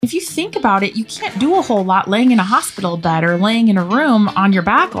If you think about it, you can't do a whole lot laying in a hospital bed or laying in a room on your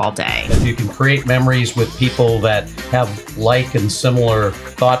back all day. If you can create memories with people that have like and similar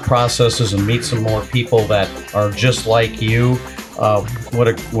thought processes and meet some more people that are just like you, what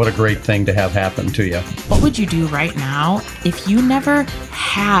a great thing to have happen to you. What would you do right now if you never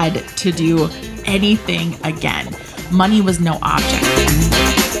had to do anything again? Money was no object.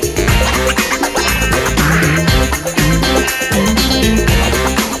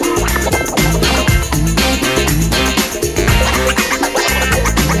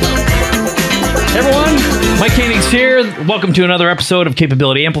 Hey everyone, Mike Koenig's here. Welcome to another episode of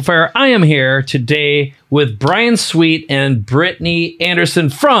Capability Amplifier. I am here today with Brian Sweet and Brittany Anderson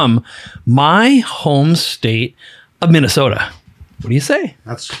from my home state of Minnesota. What do you say?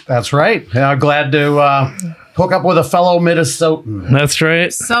 That's right. Yeah, glad to hook up with a fellow Minnesotan. That's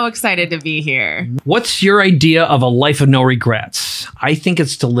right. So excited to be here. What's your idea of a life of no regrets? I think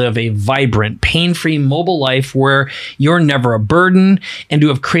it's to live a vibrant, pain-free, mobile life where you're never a burden and to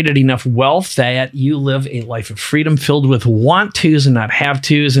have created enough wealth that you live a life of freedom filled with want tos and not have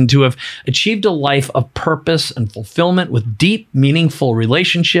tos, and to have achieved a life of purpose and fulfillment with deep, meaningful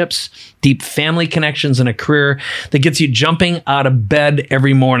relationships, deep family connections, and a career that gets you jumping out of bed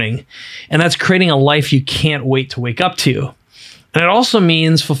every morning. And that's creating a life you can't wait to wake up to. And it also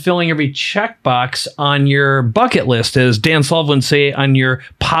means fulfilling every checkbox on your bucket list, as Dan Sullivan would say, on your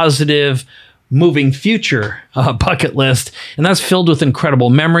positive moving future bucket list. And that's filled with incredible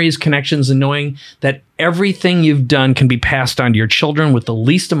memories, connections, and knowing that everything you've done can be passed on to your children with the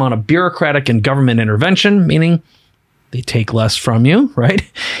least amount of bureaucratic and government intervention, meaning they take less from you,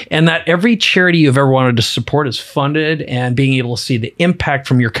 right? And that every charity you've ever wanted to support is funded, and being able to see the impact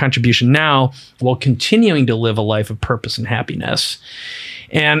from your contribution now while continuing to live a life of purpose and happiness.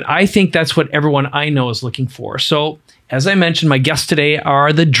 And I think that's what everyone I know is looking for. So as I mentioned, my guests today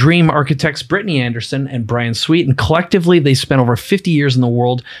are the dream architects, Brittany Anderson and Brian Sweet. And collectively, they spent over 50 years in the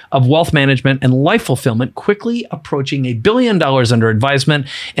world of wealth management and life fulfillment, quickly approaching $1 billion under advisement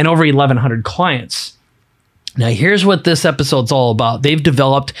and over 1,100 clients. Now, here's what this episode's all about. They've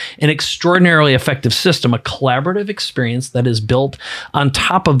developed an extraordinarily effective system, a collaborative experience that is built on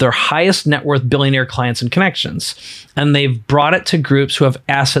top of their highest net worth billionaire clients and connections. And they've brought it to groups who have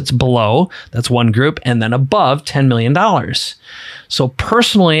assets below, that's one group, and then above $10 million. So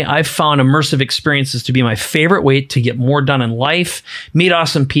personally, I've found immersive experiences to be my favorite way to get more done in life, meet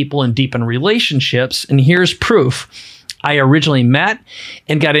awesome people, and deepen relationships. And here's proof. I originally met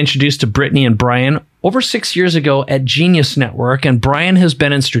and got introduced to Brittany and Brian over 6 years ago at Genius Network, and Brian has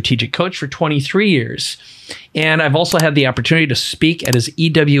been in Strategic Coach for 23 years. And I've also had the opportunity to speak at his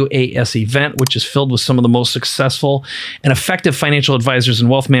EWAS event, which is filled with some of the most successful and effective financial advisors and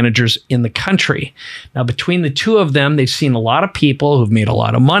wealth managers in the country. Now, between the two of them, they've seen a lot of people who've made a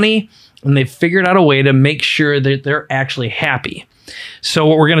lot of money, and they've figured out a way to make sure that they're actually happy. So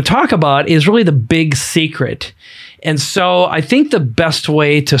what we're going to talk about is really the big secret. And so I think the best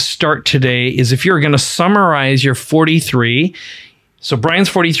way to start today is if you're going to summarize your 43. So Brian's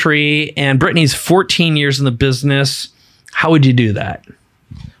 43 and Brittany's 14 years in the business. How would you do that?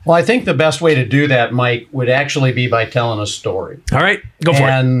 Well, I think the best way to do that, Mike, would actually be by telling a story. All right, go for it.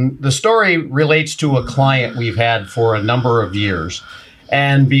 And the story relates to a client we've had for a number of years.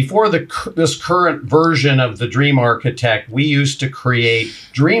 And before this current version of the Dream Architect, we used to create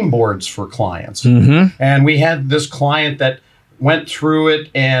dream boards for clients. Mm-hmm. And we had this client that went through it,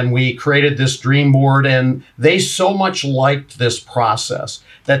 and we created this dream board, and they so much liked this process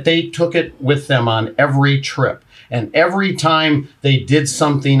that they took it with them on every trip. And every time they did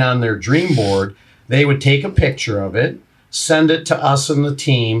something on their dream board, they would take a picture of it, send it to us and the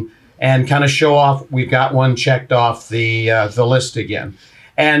team, and kind of show off, we've got one checked off the list again.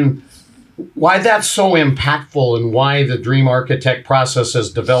 And why that's so impactful and why the Dream Architect process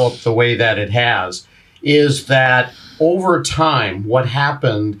has developed the way that it has is that over time, what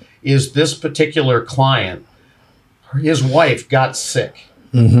happened is this particular client, his wife got sick.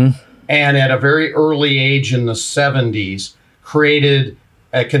 Mm-hmm. And at a very early age in the 70s, created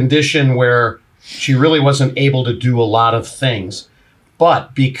a condition where she really wasn't able to do a lot of things.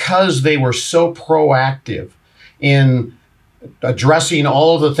 But because they were so proactive in addressing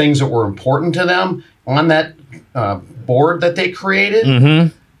all of the things that were important to them on that board that they created,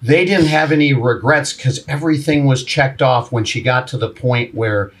 mm-hmm. they didn't have any regrets because everything was checked off when she got to the point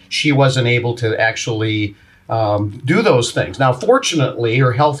where she wasn't able to actually do those things. Now, fortunately,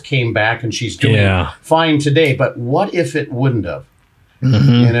 her health came back and she's doing fine today. But what if it wouldn't have?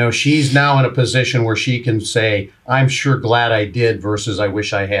 Mm-hmm. You know, she's now in a position where she can say, I'm sure glad I did versus I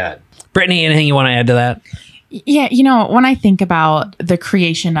wish I had. Brittany, anything you want to add to that? Yeah, when I think about the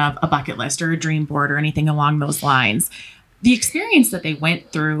creation of a bucket list or a dream board or anything along those lines, the experience that they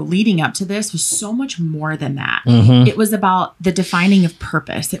went through leading up to this was so much more than that. It was about the defining of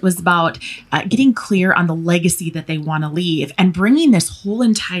purpose. It was about getting clear on the legacy that they want to leave and bringing this whole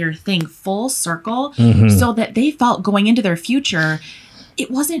entire thing full circle so that they felt going into their future,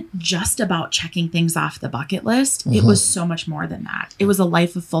 it wasn't just about checking things off the bucket list. It was so much more than that. It was a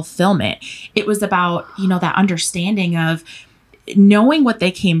life of fulfillment. It was about, that understanding of knowing what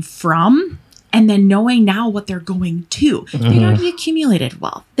they came from and then knowing now what they're going to. They'd already accumulated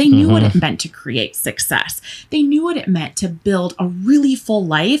wealth. They knew what it meant to create success. They knew what it meant to build a really full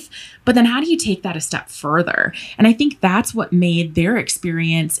life. But then how do you take that a step further? And I think that's what made their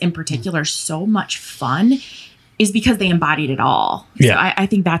experience in particular so much fun, is because they embodied it all. Yeah. So I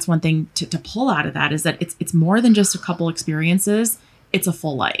think that's one thing to pull out of that, is that it's more than just a couple experiences. It's a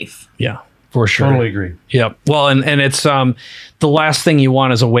full life. Yeah. For sure. Totally agree. Yep. Well, and it's the last thing you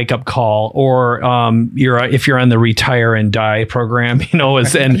want is a wake up call, or if you're on the retire and die program,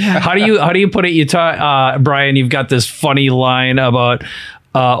 how do you put it? Brian, you've got this funny line about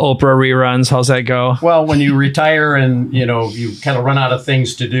Oprah reruns. How's that go? Well, when you retire and, you kind of run out of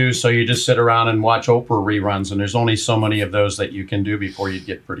things to do, so you just sit around and watch Oprah reruns, and there's only so many of those that you can do before you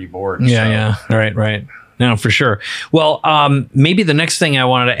get pretty bored. Yeah. Right. No, for sure. Well, maybe the next thing I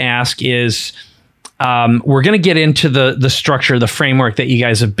wanted to ask is, we're going to get into the structure, the framework that you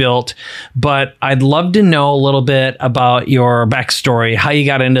guys have built, but I'd love to know a little bit about your backstory, how you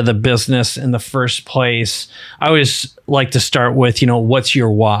got into the business in the first place. I always like to start with, what's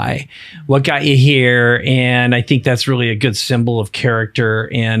your why? What got you here? And I think that's really a good symbol of character,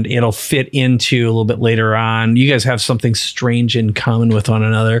 and it'll fit into a little bit later on. You guys have something strange in common with one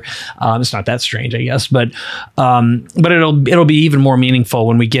another. It's not that strange, I guess, but it'll be even more meaningful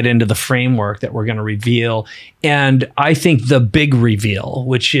when we get into the framework that we're going to reveal. And I think the big reveal,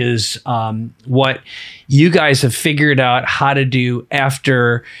 which is what you guys have figured out how to do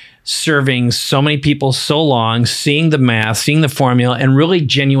after serving so many people so long, seeing the math, seeing the formula, and really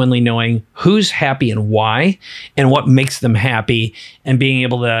genuinely knowing who's happy and why, and what makes them happy, and being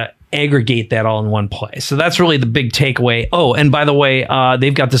able to aggregate that all in one place. So that's really the big takeaway. Oh, and by the way,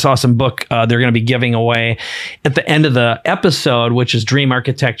 they've got this awesome book they're going to be giving away at the end of the episode, which is Dream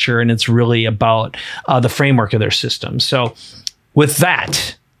Architecture, and it's really about the framework of their system. So with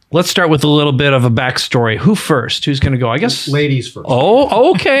that, let's start with a little bit of a backstory. Who first? Who's going to go? I guess ladies first.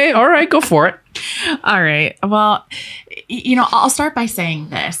 Oh, okay. All right. Go for it. All right. Well, I'll start by saying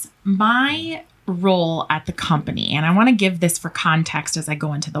this. My role at the company, and I want to give this for context as I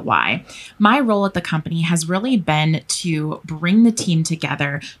go into the why. My role at the company has really been to bring the team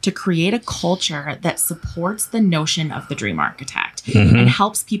together to create a culture that supports the notion of the dream architect and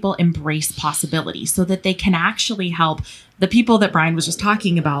helps people embrace possibility so that they can actually help the people that Brian was just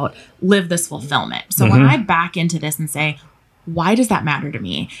talking about live this fulfillment. So when I back into this and say, why does that matter to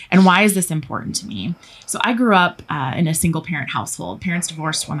me? And why is this important to me? So I grew up in a single parent household. Parents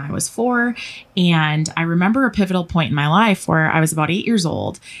divorced when I was 4. And I remember a pivotal point in my life where I was about 8 years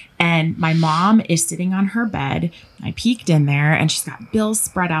old, and my mom is sitting on her bed. I peeked in there, and she's got bills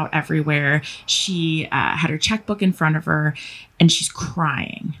spread out everywhere. She had her checkbook in front of her, and she's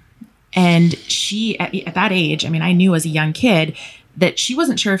crying. And she, at that age, I knew as a young kid that she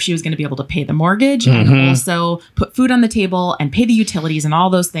wasn't sure if she was going to be able to pay the mortgage and also put food on the table and pay the utilities and all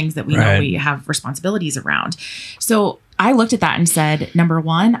those things that we know we have responsibilities around. So I looked at that and said, number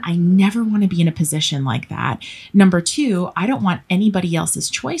one, I never want to be in a position like that. Number two, I don't want anybody else's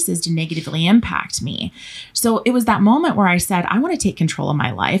choices to negatively impact me. So it was that moment where I said, I want to take control of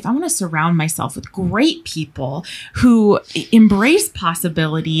my life. I want to surround myself with great people who embrace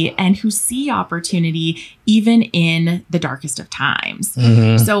possibility and who see opportunity even in the darkest of times.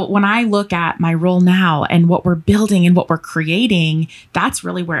 So when I look at my role now and what we're building and what we're creating, that's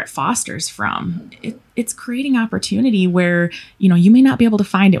really where it fosters from. It's creating opportunity where, you may not be able to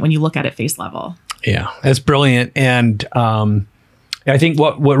find it when you look at it face level. Yeah, that's brilliant. And I think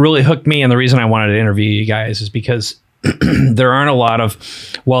what really hooked me, and the reason I wanted to interview you guys, is because there aren't a lot of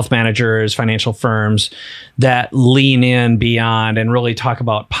wealth managers, financial firms that lean in beyond and really talk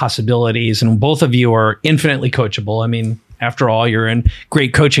about possibilities. And both of you are infinitely coachable. After all, you're in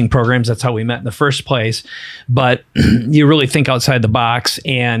great coaching programs. That's how we met in the first place. But you really think outside the box,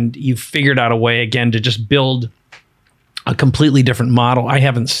 and you've figured out a way, again, to just build a completely different model I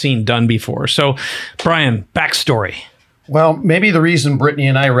haven't seen done before. So, Brian, backstory. Well, maybe the reason Brittany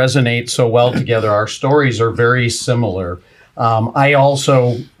and I resonate so well together, our stories are very similar. I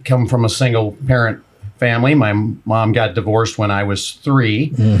also come from a single parent family. My mom got divorced when I was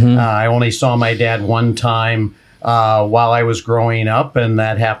 3. I only saw my dad one time while I was growing up, and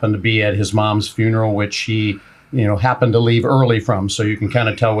that happened to be at his mom's funeral, which he, happened to leave early from. So you can kind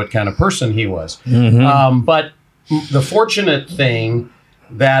of tell what kind of person he was. But the fortunate thing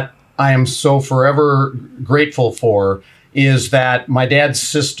that I am so forever grateful for is that my dad's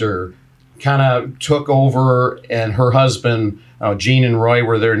sister kind of took over, and her husband, Gene and Roy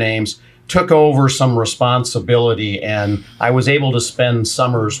were their names, took over some responsibility, and I was able to spend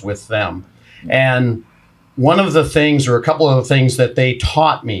summers with them. And one of the things, or a couple of the things that they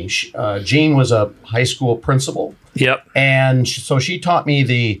taught me, Gene was a high school principal. Yep. And so she taught me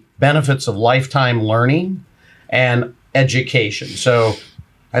the benefits of lifetime learning and education. So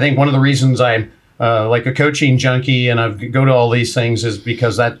I think one of the reasons I'm like a coaching junkie and I go to all these things is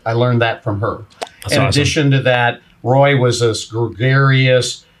because I learned that from her. That's In awesome. addition to that, Roy was this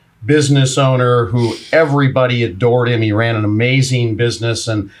gregarious business owner who everybody adored him. He ran an amazing business,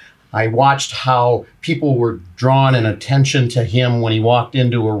 and I watched how people were drawn in attention to him when he walked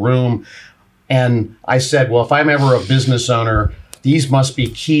into a room. And I said, well, if I'm ever a business owner, these must be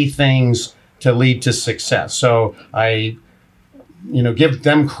key things to lead to success. So I give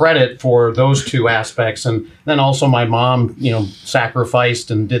them credit for those two aspects. And then also my mom, sacrificed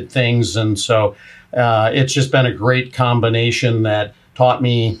and did things. And so it's just been a great combination that taught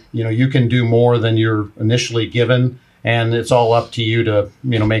me, you can do more than you're initially given. And it's all up to you to,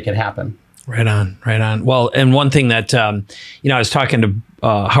 make it happen. Right on. Well, and one thing that, I was talking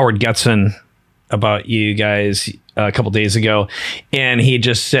to Howard Getson about you guys a couple days ago, and he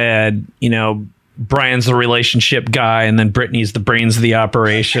just said, Brian's the relationship guy, and then Brittany's the brains of the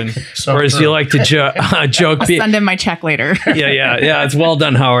operation. So or as true. you like to joke, I'll send him my check later. yeah. It's well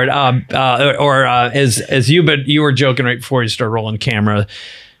done, Howard. As you were joking right before you start rolling camera.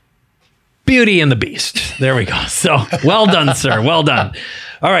 Beauty and the Beast. There we go. So well done, sir. Well done.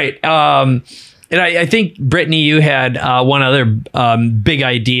 All right. And I think, Brittany, you had one other big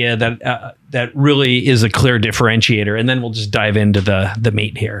idea that really is a clear differentiator, and then we'll just dive into the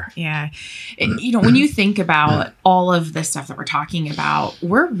meat here. Yeah. When you think about all of the stuff that we're talking about,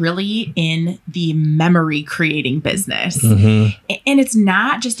 we're really in the memory creating business. And it's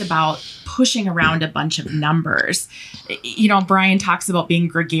not just about pushing around a bunch of numbers. Brian talks about being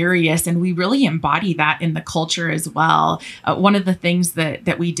gregarious, and we really embody that in the culture as well. One of the things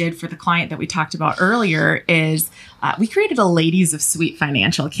that we did for the client that we talked about earlier is we created a Ladies of Sweet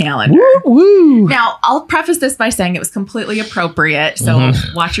financial calendar. Woo! Now, I'll preface this by saying it was completely appropriate, so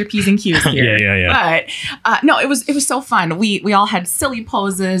watch your P's and Q's here. Yeah. But no, it was so fun. We all had silly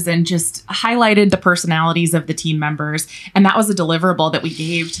poses and just highlighted the personalities of the team members, and that was a deliverable that we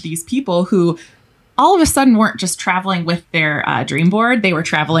gave to these people who all of a sudden weren't just traveling with their dream board, they were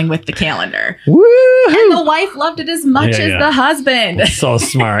traveling with the calendar. Woo-hoo! And the wife loved it as much as the husband. So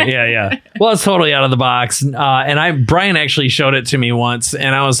smart. Yeah. Well, it's totally out of the box. And Brian actually showed it to me once,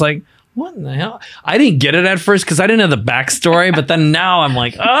 and I was like, what in the hell? I didn't get it at first because I didn't know the backstory, but then now I'm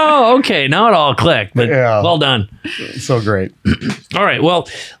like, oh, okay, now it all clicked. But well done. So great. All right. Well,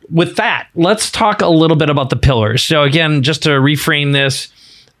 with that, let's talk a little bit about the pillars. So again, just to reframe this,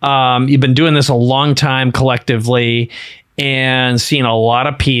 you've been doing this a long time collectively and seeing a lot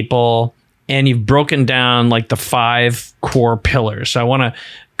of people, and you've broken down like the 5 core pillars. So I want to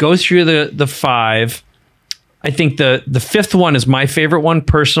go through the 5. I think the 5th one is my favorite one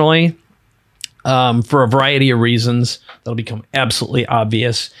personally, for a variety of reasons that'll become absolutely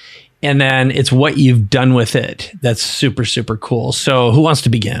obvious. And then it's what you've done with it. That's super, super cool. So who wants to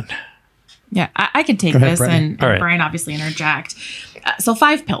begin? Yeah, I could take ahead, this Brittany. and All right. Brian obviously interject. So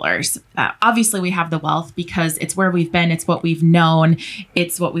 5 pillars. Obviously, we have the wealth because it's where we've been. It's what we've known.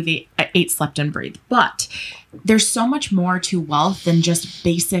 It's what we've ate, slept, and breathed. But there's so much more to wealth than just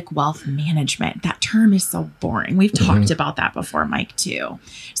basic wealth management. That term is so boring. We've talked about that before, Mike, too.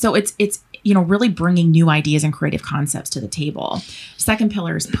 So it's really bringing new ideas and creative concepts to the table. Second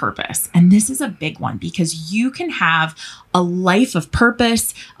pillar is purpose. And this is a big one because you can have a life of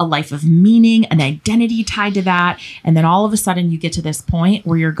purpose, a life of meaning, an identity tied to that. And then all of a sudden you get to this point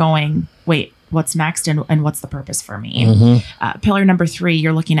where you're going, wait, what's next and what's the purpose for me? Pillar number 3,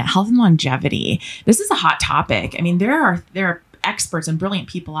 you're looking at health and longevity. This is a hot topic. I mean, there are experts and brilliant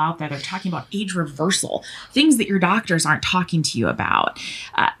people out there that are talking about age reversal, things that your doctors aren't talking to you about.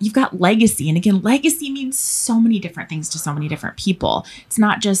 You've got legacy. And again, legacy means so many different things to so many different people. It's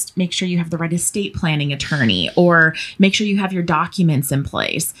not just make sure you have the right estate planning attorney or make sure you have your documents in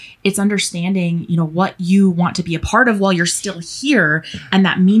place. It's understanding, what you want to be a part of while you're still here and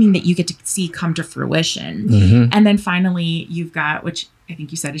that meaning that you get to see come to fruition. And then finally, you've got, which I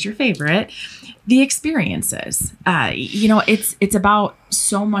think you said is your favorite, the experiences. It's about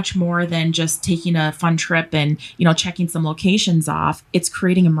so much more than just taking a fun trip and, checking some locations off. It's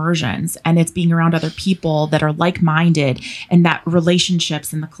creating immersions, and it's being around other people that are like-minded, and that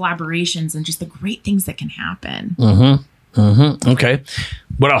relationships and the collaborations and just the great things that can happen. Okay.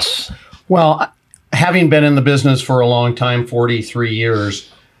 What else? Well, having been in the business for a long time, 43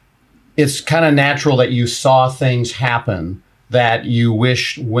 years, it's kind of natural that you saw things happen that you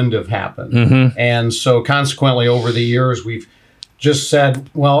wish wouldn't have happened. And so consequently, over the years, we've just said,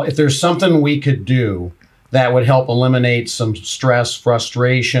 well, if there's something we could do that would help eliminate some stress,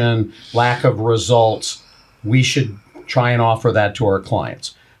 frustration, lack of results, we should try and offer that to our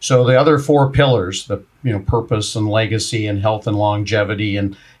clients. So the other 4 pillars, the purpose and legacy and health and longevity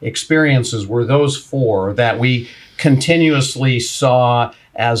and experiences, were those 4 that we continuously saw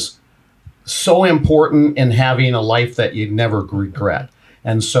as so important in having a life that you'd never regret.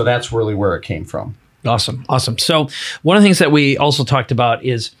 And so that's really where it came from. Awesome. So one of the things that we also talked about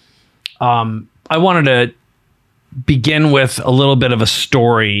is I wanted to begin with a little bit of a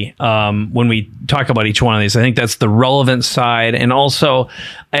story when we talk about each one of these. I think that's the relevant side. And also,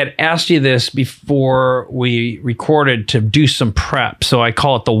 I had asked you this before we recorded to do some prep. So I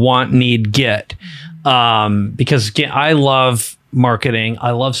call it the want, need, get. Because again, I love marketing.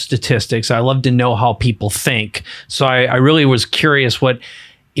 I love statistics. I love to know how people think. So I really was curious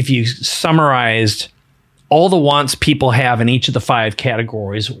if you summarized all the wants people have in each of the 5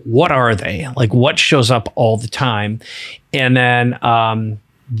 categories, what are they? Like, what shows up all the time? And then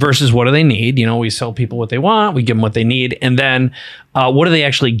versus what do they need? We sell people what they want, we give them what they need. And then what do they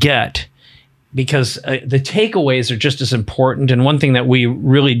actually get? Because the takeaways are just as important. And one thing that we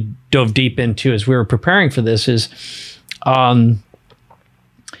really dove deep into as we were preparing for this is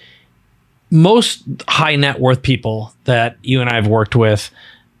most high net worth people that you and I have worked with,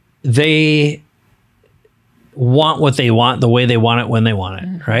 they want what they want the way they want it when they want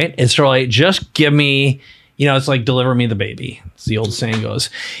it, right? It's really just give me, it's like deliver me the baby, as the old saying goes.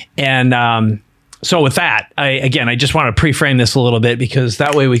 And so with that, I just want to pre-frame this a little bit because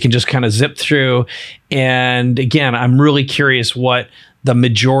that way we can just kind of zip through. And again, I'm really curious what the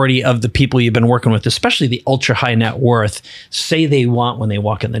majority of the people you've been working with, especially the ultra high net worth, say they want when they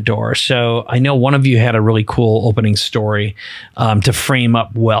walk in the door. So I know one of you had a really cool opening story to frame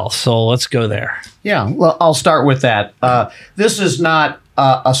up wealth. So let's go there. Yeah, well, I'll start with that. This is not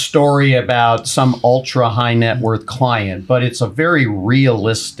a story about some ultra high net worth client, but it's a very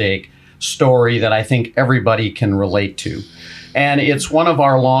realistic story that I think everybody can relate to. And it's one of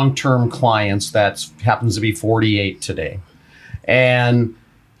our long-term clients that happens to be 48 today. And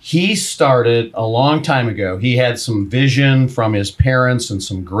he started a long time ago. He had some vision from his parents and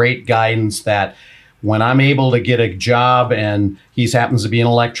some great guidance that when I'm able to get a job, and he happens to be an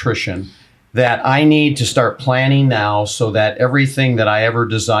electrician, that I need to start planning now so that everything that I ever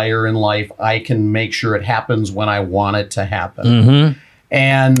desire in life, I can make sure it happens when I want it to happen.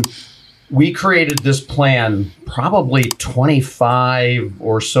 And we created this plan probably 25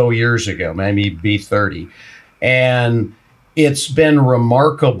 or so years ago, maybe 30. And it's been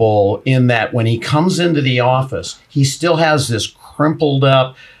remarkable in that when he comes into the office, he still has this crumpled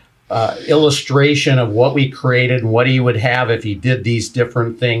up illustration of what we created and what he would have if he did these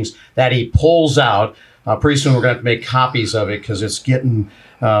different things that he pulls out. Pretty soon we're going to have to make copies of it because it's getting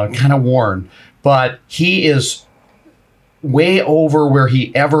kind of worn. But he is way over where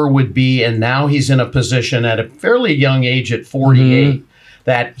he ever would be. And now he's in a position at a fairly young age at 48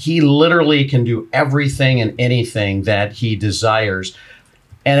 that he literally can do everything and anything that he desires.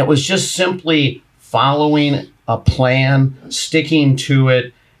 And it was just simply following a plan, sticking to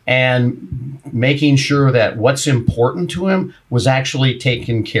it, and making sure that what's important to him was actually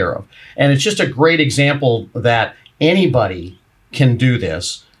taken care of. And it's just a great example that anybody can do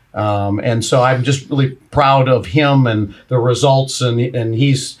this. And so I'm just really proud of him and the results. And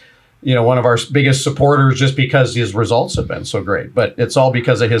he's, one of our biggest supporters just because his results have been so great. But it's all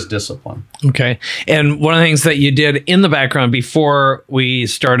because of his discipline. Okay. And one of the things that you did in the background before we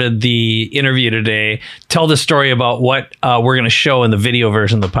started the interview today, tell the story about what we're going to show in the video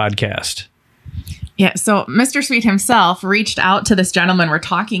version of the podcast. Yeah, so Mr. Sweet himself reached out to this gentleman we're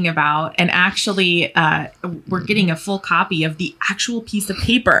talking about, and actually we're getting a full copy of the actual piece of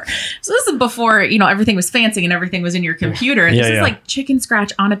paper. So this is before, everything was fancy and everything was in your computer. And this is like chicken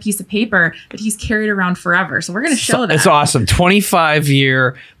scratch on a piece of paper that he's carried around forever. So we're going to show that. It's awesome.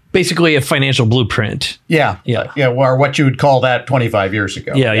 25-year, basically a financial blueprint. Yeah. Or what you would call that 25 years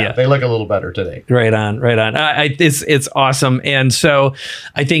ago. Yeah. They look a little better today. Right on. It's awesome. And so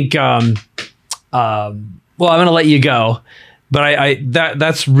I think... well, I'm going to let you go, But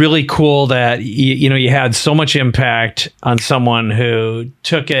that's really cool that you had so much impact on someone who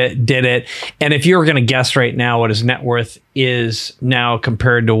took it, did it. And if you were going to guess right now what his net worth is now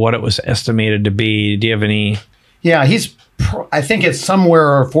compared to what it was estimated to be, do you have any? Yeah, I think it's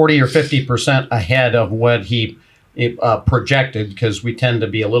somewhere 40 or 50% ahead of what he projected, because we tend to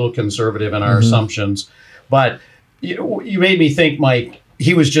be a little conservative in our assumptions. But you made me think, Mike,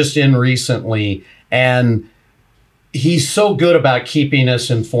 he was just in recently, and he's so good about keeping us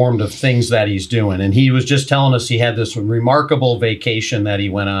informed of things that he's doing. And he was just telling us he had this remarkable vacation that he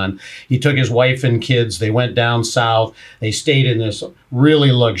went on. He took his wife and kids. They went down south. They stayed in this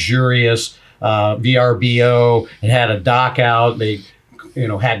really luxurious VRBO. It had a dock out. They,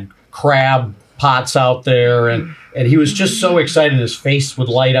 had crab pots out there, and he was just so excited. His face would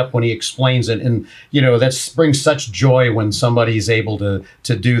light up when he explains it, and that brings such joy when somebody's able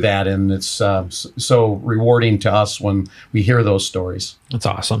to do that, and it's so rewarding to us when we hear those stories. That's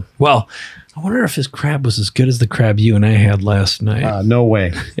awesome. Well, I wonder if his crab was as good as the crab you and I had last night. No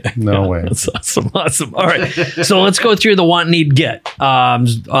way. No way. That's awesome. All right. So let's go through the want, need, get.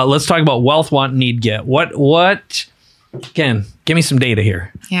 Let's talk about wealth, want, need, get. What? Ken, give me some data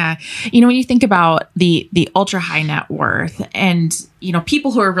here. Yeah. When you think about the ultra high net worth and,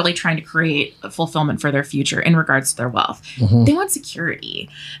 people who are really trying to create fulfillment for their future in regards to their wealth, they want security.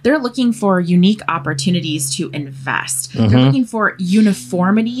 They're looking for unique opportunities to invest. They're looking for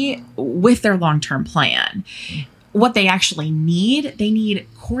uniformity with their long-term plan. What they actually need, they need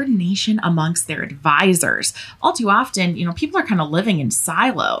coordination amongst their advisors. All too often, people are kind of living in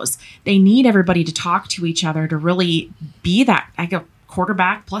silos. They need everybody to talk to each other to really be that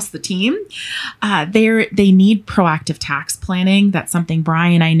quarterback plus the team. They need proactive tax planning. That's something,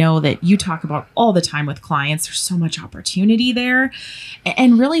 Brian, I know that you talk about all the time with clients. There's so much opportunity there.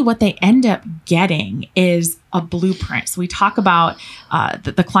 And really what they end up getting is a blueprint. So we talk about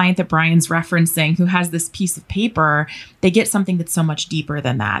the client that Brian's referencing who has this piece of paper. They get something that's so much deeper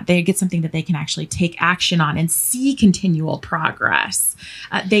than that. They get something that they can actually take action on and see continual progress.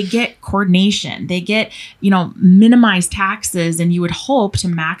 They get coordination. They get, minimized taxes, and you would hope to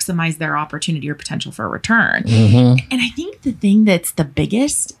maximize their opportunity or potential for a return. And I think the thing that's the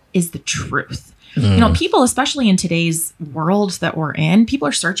biggest is the truth. People, especially in today's world that we're in, people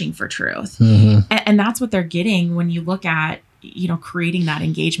are searching for truth. And that's what they're getting when you look at, creating that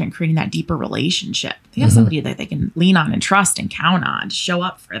engagement, creating that deeper relationship. They have somebody that they can lean on and trust and count on to show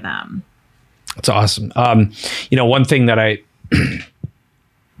up for them. That's awesome. One thing that I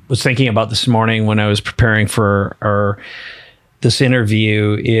was thinking about this morning when I was preparing for this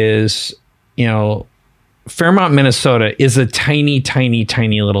interview is, Fairmont, Minnesota is a tiny, tiny,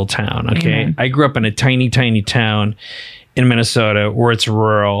 tiny little town. Okay. Amen. I grew up in a tiny, tiny town in Minnesota where it's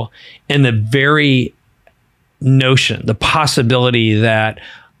rural, and the very notion, the possibility that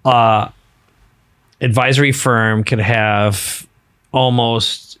advisory firm could have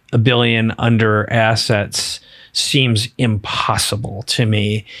almost $1 billion under assets seems impossible to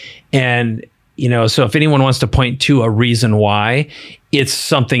me. And so if anyone wants to point to a reason why, it's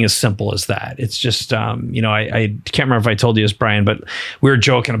something as simple as that. It's just, I can't remember if I told you this, Brian, but we were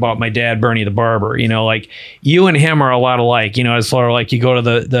joking about my dad, Bernie the barber. Like you and him are a lot alike. It's sort of like you go to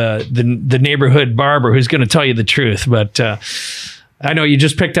the neighborhood barber who's going to tell you the truth. But I know you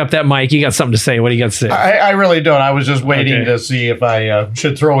just picked up that mic. You got something to say. What do you got to say? I really don't. I was just waiting to see if I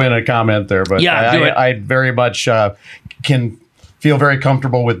should throw in a comment there. But yeah, I very much can feel very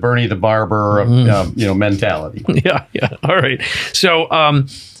comfortable with Bernie the barber, mentality. Yeah. All right. So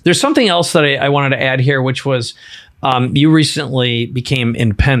there's something else that I wanted to add here, which was you recently became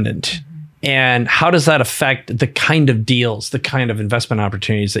independent. And how does that affect the kind of deals, the kind of investment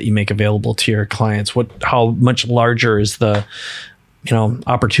opportunities that you make available to your clients? How much larger is the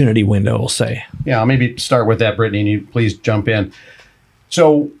opportunity window, we'll say? Yeah, I'll maybe start with that, Brittany, and you please jump in.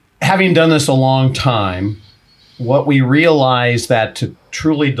 So having done this a long time, what we realized that to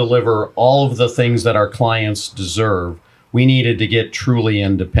truly deliver all of the things that our clients deserve, we needed to get truly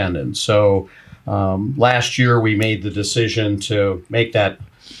independent. So last year we made the decision to make that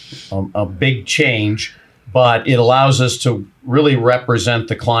a big change, but it allows us to really represent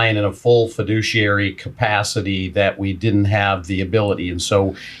the client in a full fiduciary capacity that we didn't have the ability. And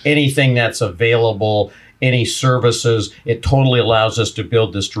so anything that's available, any services, it totally allows us to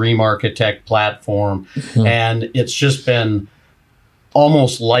build this Dream Architect platform. And it's just been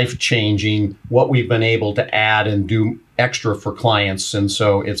almost life-changing what we've been able to add and do extra for clients. And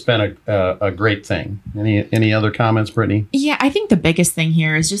so it's been a great thing. Any other comments, Brittany? Yeah, I think the biggest thing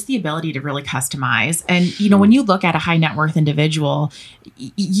here is just the ability to really customize. And, when you look at a high net worth individual,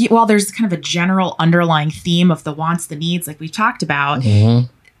 while there's kind of a general underlying theme of the wants, the needs, like we've talked about,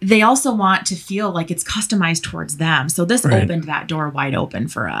 they also want to feel like it's customized towards them. So this opened that door wide open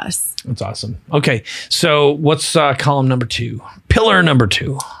for us. That's awesome. Okay. So what's column number 2? Pillar number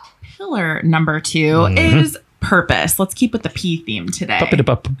 2. Pillar number 2 is purpose. Let's keep with the P theme today.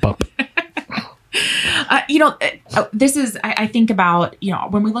 This is, I think about,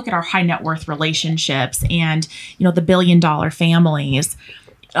 when we look at our high net worth relationships and, the $1 billion families,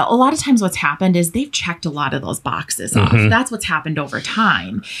 a lot of times what's happened is they've checked a lot of those boxes off. That's what's happened over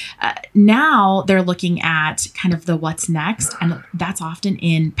time. Now they're looking at kind of the what's next, and that's often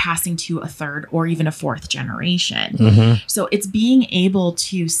in passing to a third or even a fourth generation. So it's being able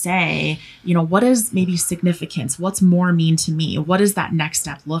to say, what is maybe significance? What's more mean to me? What does that next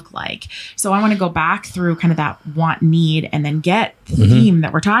step look like? So I want to go back through kind of that want, need, and then get the theme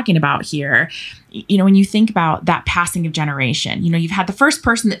that we're talking about here. When you think about that passing of generation, you've had the first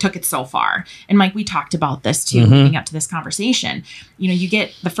person that took it so far. And Mike, we talked about this too, leading up to this conversation. You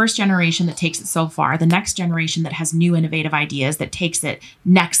get the first generation that takes it so far, the next generation that has new innovative ideas that takes it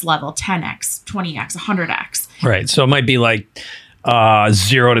next level, 10x, 20x, 100x. Right. So it might be like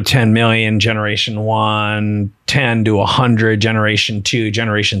 0 to 10 million, generation 1, 10 to 100, generation 2,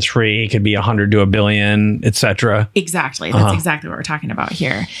 generation 3, it could be 100 to a billion, etc. Exactly. That's exactly what we're talking about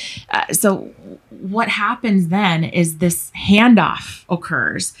here. So what happens then is this handoff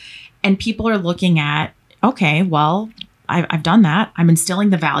occurs and people are looking at, okay, well, I've done that. I'm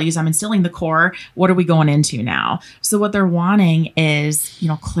instilling the values. I'm instilling the core. What are we going into now? So what they're wanting is,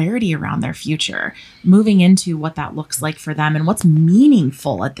 clarity around their future, moving into what that looks like for them and what's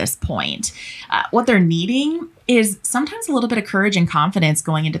meaningful at this point. What they're needing is sometimes a little bit of courage and confidence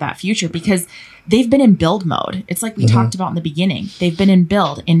going into that future because they've been in build mode. It's like we talked about in the beginning. They've been in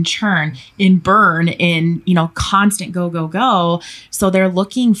build, in churn, in burn, in, constant go, go, go. So they're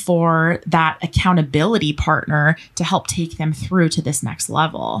looking for that accountability partner to help take them through to this next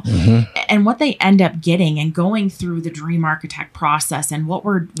level. And what they end up getting and going through the Dream Architect process and what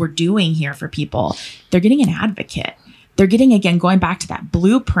we're doing here for people, they're getting an advocate. They're getting, again, going back to that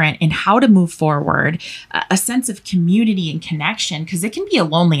blueprint and how to move forward, a sense of community and connection, because it can be a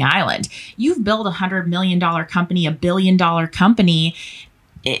lonely island. You've built $100 million company, $1 billion company.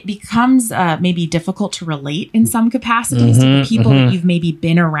 It becomes maybe difficult to relate in some capacities to the people that you've maybe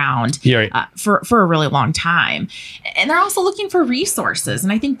been around for a really long time. And they're also looking for resources.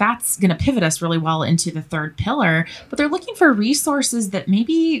 And I think that's going to pivot us really well into the third pillar. But they're looking for resources that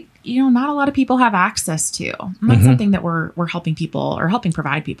maybe, not a lot of people have access to. And that's something that we're helping people or helping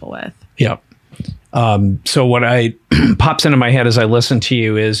provide people with. Yep. So what pops into my head as I listen to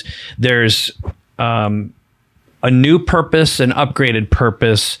you is there's a new purpose, an upgraded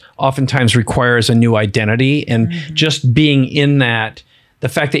purpose oftentimes requires a new identity. And just being in that, the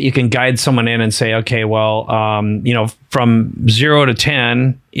fact that you can guide someone in and say, okay, well, from 0 to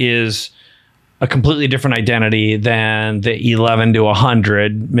 10 is a completely different identity than the 11 to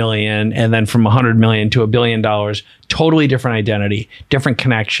 100 million. And then from 100 million to $1 billion, totally different identity, different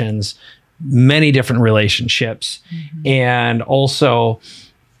connections, many different relationships. And also,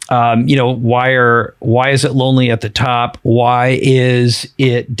 why is it lonely at the top? Why is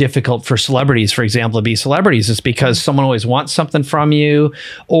it difficult for celebrities, for example, to be celebrities? It's because someone always wants something from you.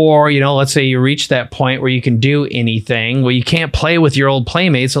 Or, let's say you reach that point where you can do anything. Well, you can't play with your old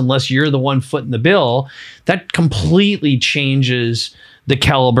playmates unless you're the one footing the bill. That completely changes the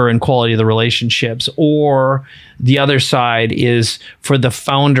caliber and quality of the relationships. Or the other side is for the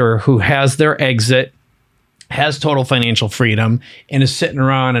founder who has their exit, has total financial freedom, and is sitting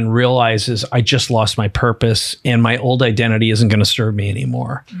around and realizes, I just lost my purpose and my old identity isn't going to serve me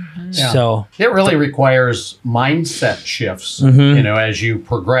anymore. So it really requires mindset shifts, as you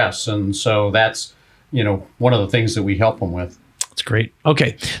progress. And so that's, one of the things that we help them with. That's great.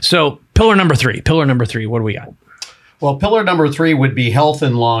 Okay. So pillar number 3, what do we got? Well, pillar number 3 would be health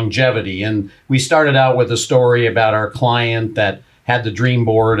and longevity. And we started out with a story about our client that had the dream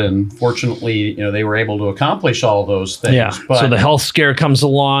board, and fortunately, they were able to accomplish all those things. Yeah. But so the health scare comes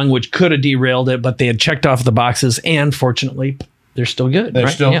along, which could have derailed it, but they had checked off the boxes, and fortunately, they're still good.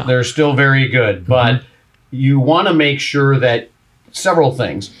 They're still very good. But you want to make sure that several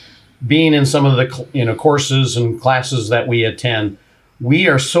things. Being in some of the courses and classes that we attend, we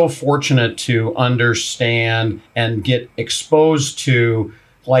are so fortunate to understand and get exposed to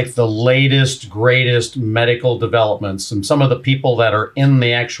like the latest, greatest medical developments. And some of the people that are in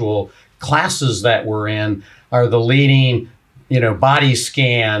the actual classes that we're in are the leading, body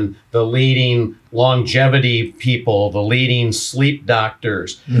scan, the leading longevity people, the leading sleep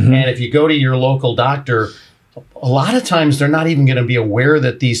doctors. And if you go to your local doctor, a lot of times they're not even going to be aware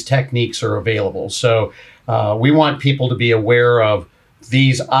that these techniques are available. So we want people to be aware of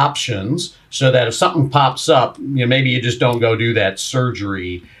these options so that if something pops up, maybe you just don't go do that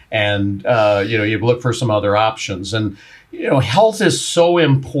surgery and, you look for some other options. And, health is so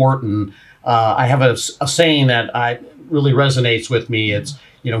important. I have a saying that really resonates with me. It's,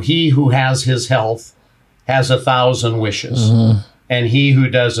 he who has his health has 1,000 wishes, and he who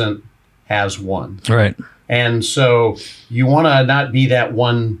doesn't has one. Right. And so you want to not be that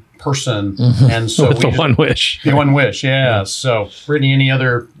one person. And so with the one wish. The one wish, yeah. So, Brittany, any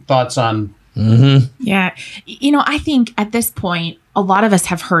other thoughts on? Yeah. I think at this point, a lot of us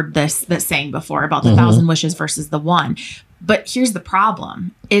have heard this saying before about the 1,000 wishes versus the one. But here's the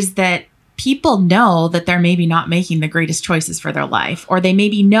problem is that people know that they're maybe not making the greatest choices for their life, or they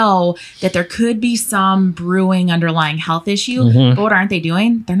maybe know that there could be some brewing underlying health issue, but what aren't they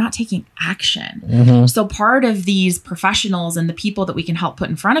doing? They're not taking action. So part of these professionals and the people that we can help put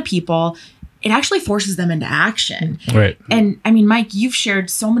in front of people, it actually forces them into action. Right. And I mean, Mike, you've shared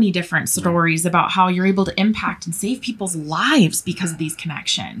so many different stories about how you're able to impact and save people's lives because of these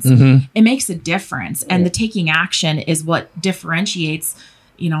connections. It makes a difference. And the taking action is what differentiates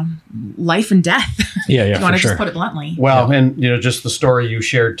life and death. Yeah, if you want to sure. just put it bluntly. Well, and just the story you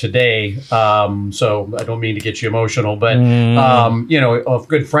shared today. So I don't mean to get you emotional, but a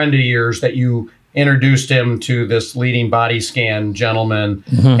good friend of yours that you introduced him to this leading body scan gentleman,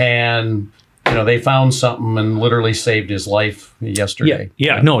 and they found something and literally saved his life yesterday.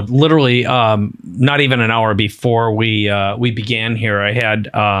 Yeah. No, literally, not even an hour before we began here,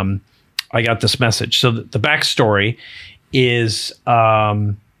 I got this message. So the backstory is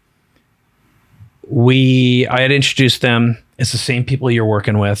I had introduced them. It's the same people you're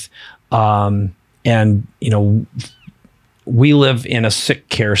working with. And we live in a sick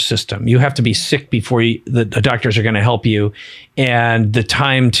care system. You have to be sick before the doctors are going to help you. And the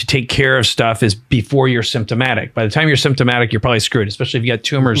time to take care of stuff is before you're symptomatic. By the time you're symptomatic, you're probably screwed, especially if you got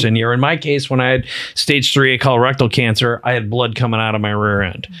tumors in here. In my case, when I had stage 3 colorectal cancer, I had blood coming out of my rear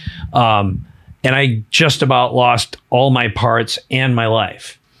end. And I just about lost all my parts and my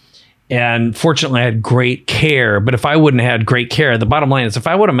life. And fortunately, I had great care. But if I wouldn't have had great care, the bottom line is if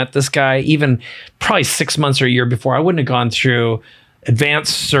I would have met this guy even probably 6 months or a year before, I wouldn't have gone through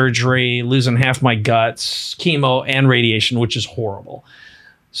advanced surgery, losing half my guts, chemo, and radiation, which is horrible.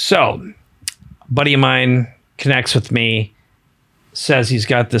 So, a buddy of mine connects with me, says he's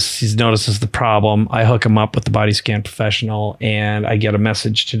got this, he notices the problem. I hook him up with the body scan professional, and I get a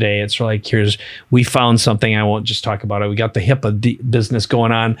message today. It's like, we found something. I won't just talk about it. We got the HIPAA business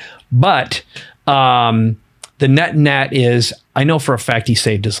going on, but the net is, I know for a fact he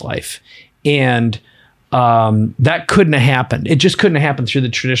saved his life, and that couldn't have happened. It just couldn't have happened through the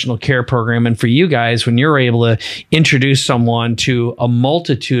traditional care program. And for you guys, when you're able to introduce someone to a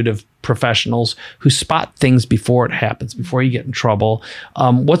multitude of professionals who spot things before it happens, before you get in trouble,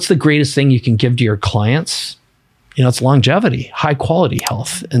 what's the greatest thing you can give to your clients? It's longevity, high quality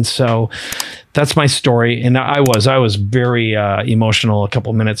health. And so that's my story. And I was very emotional a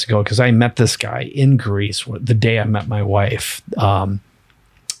couple minutes ago because I met this guy in Greece the day I met my wife.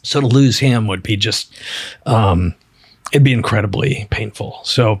 So to lose him would be just, it'd be incredibly painful.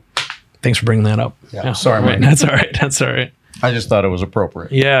 So thanks for bringing that up. Yeah. Sorry, Mike. That's all right. That's all right. I just thought it was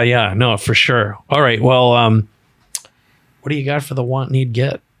appropriate. Yeah. No, for sure. All right. Well, what do you got for the want, need,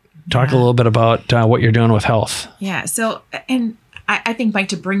 get? Talk a little bit about what you're doing with health. Yeah. So, and I think, Mike,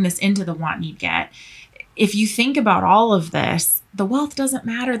 to bring this into the want, need, get, if you think about all of this, the wealth doesn't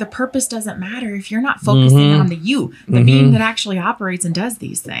matter. The purpose doesn't matter if you're not focusing on the you, the being that actually operates and does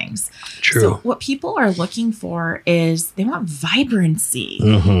these things. True. So what people are looking for is they want vibrancy.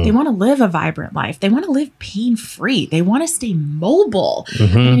 They want to live a vibrant life. They want to live pain-free. They want to stay mobile.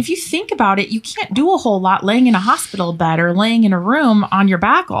 And if you think about it, you can't do a whole lot laying in a hospital bed or laying in a room on your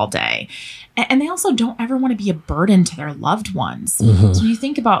back all day. And they also don't ever want to be a burden to their loved ones. So when you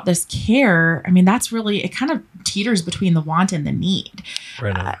think about this care, I mean, that's really, it kind of teeters between the want and the need.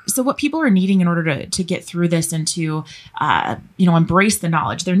 Right. So what people are needing in order to get through this and to, embrace the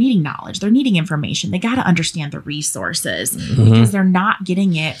knowledge, they're needing knowledge, they're needing information. They got to understand the resources because they're not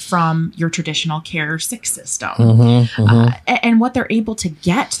getting it from your traditional care sick system. And what they're able to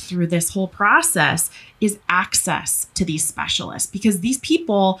get through this whole process is access to these specialists, because these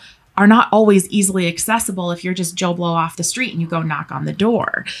people are not always easily accessible if you're just Joe Blow off the street and you go knock on the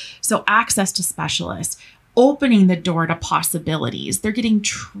door. So access to specialists, opening the door to possibilities. They're getting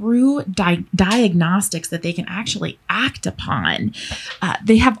true diagnostics that they can actually act upon.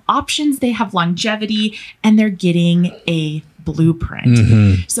 They have options, they have longevity, and they're getting a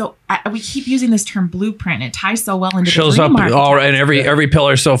blueprint. So we keep using this term blueprint. It ties so well into shows the up dream all architect. in every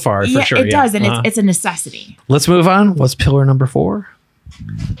pillar so far, for sure. It does, and it's a necessity. Let's move on. What's pillar number 4?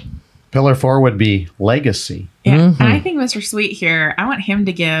 Pillar 4 would be legacy. Yeah. And I think Mr. Sweet here, I want him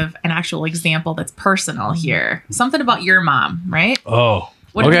to give an actual example that's personal here. Something about your mom, right? Oh,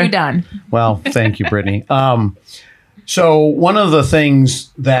 What have you done? Well, thank you, Brittany. So one of the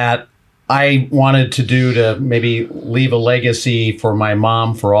things that I wanted to do to maybe leave a legacy for my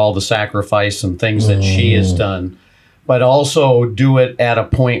mom for all the sacrifice and things that she has done, but also do it at a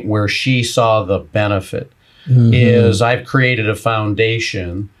point where she saw the benefit, is I've created a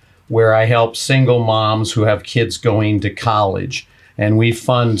foundation where I help single moms who have kids going to college. And we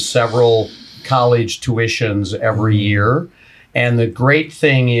fund several college tuitions every year. And the great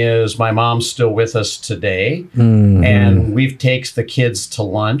thing is my mom's still with us today. And we've takes the kids to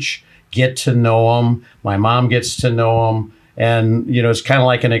lunch, get to know them. My mom gets to know them. And, you know, it's kind of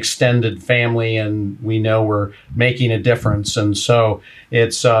like an extended family, and we know we're making a difference. And so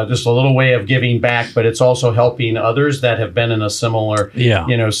it's just a little way of giving back, but it's also helping others that have been in a similar,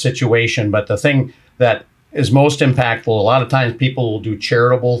 you know, situation. But the thing that is most impactful, a lot of times people will do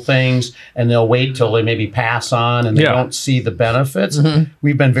charitable things and they'll wait till they maybe pass on and they don't see the benefits.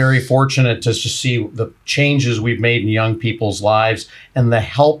 We've been very fortunate to just see the changes we've made in young people's lives and the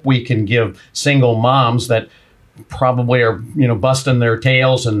help we can give single moms that probably are, you know, busting their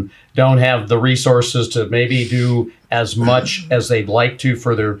tails and don't have the resources to maybe do as much as they'd like to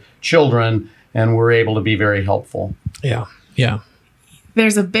for their children, and we're able to be very helpful. Yeah.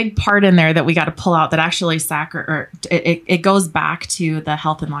 There's a big part in there that we got to pull out that actually it goes back to the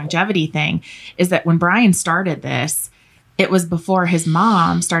health and longevity thing, is that when Brian started this, it was before his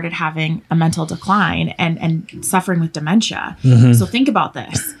mom started having a mental decline and suffering with dementia. So think about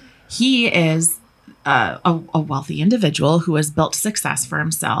this. He is a wealthy individual who has built success for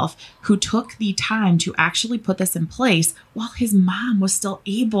himself, who took the time to actually put this in place while his mom was still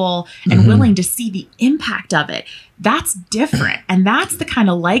able and willing to see the impact of it. That's different. And that's the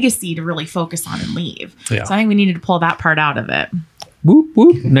kind of legacy to really focus on and leave. Yeah. So I think we needed to pull that part out of it. Whoop,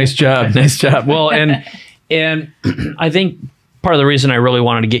 whoop. Nice job. Nice job. Well, and I think part of the reason I really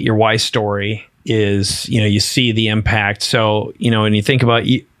wanted to get your why story is, you know, you see the impact. So, you know, when you think about,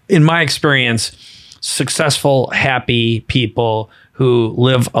 in my experience, successful, happy people who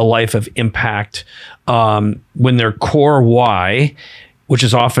live a life of impact, when their core why, which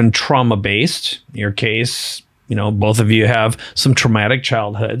is often trauma-based, in your case, you know, both of you have some traumatic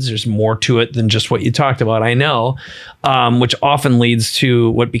childhoods. There's more to it than just what you talked about, I know, which often leads to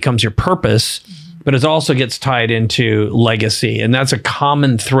what becomes your purpose, but it also gets tied into legacy. And that's a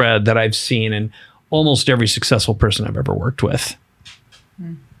common thread that I've seen in almost every successful person I've ever worked with.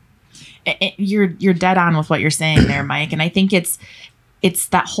 You're dead on with what you're saying there, Mike. And I think it's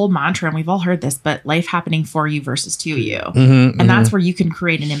that whole mantra, and we've all heard this, but life happening for you versus to you. And that's where you can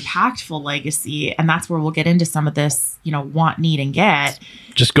create an impactful legacy. And that's where we'll get into some of this, you know, want, need, and get.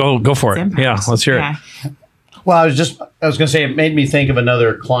 Just go for it. Impact. Yeah, let's hear it. Well, I was going to say, it made me think of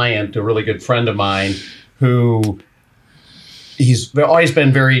another client, a really good friend of mine, who he's always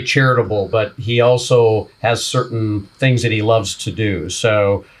been very charitable, but he also has certain things that he loves to do.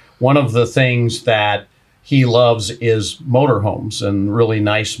 So one of the things that he loves is motorhomes, and really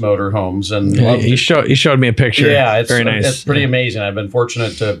nice motorhomes. And he showed me a picture. Yeah, it's very nice. It's pretty amazing. I've been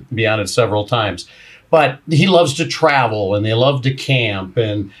fortunate to be on it several times. But he loves to travel, and they love to camp,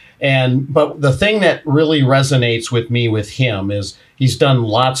 but the thing that really resonates with me with him is he's done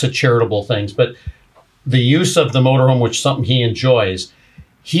lots of charitable things, but the use of the motorhome, which is something he enjoys,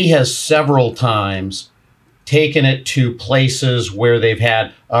 he has several times taken it to places where they've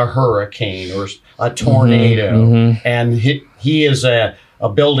had a hurricane or a tornado. And he is a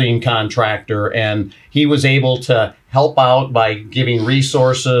building contractor, and he was able to help out by giving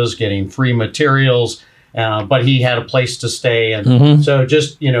resources, getting free materials, but he had a place to stay. And so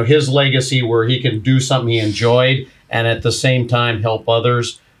just, you know, his legacy where he can do something he enjoyed and at the same time help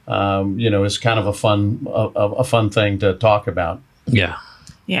others, you know, is kind of a fun thing to talk about. Yeah.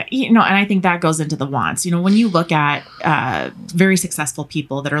 Yeah, and I think that goes into the wants. When you look at very successful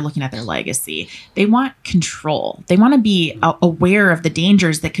people that are looking at their legacy, they want control. They want to be aware of the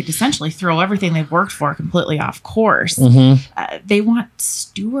dangers that could essentially throw everything they've worked for completely off course. They want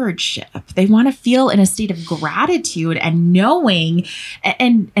stewardship. They want to feel in a state of gratitude and knowing.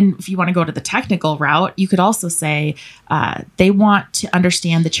 And if you want to go to the technical route, you could also say they want to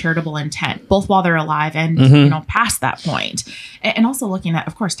understand the charitable intent, both while they're alive and past that point. And also looking at,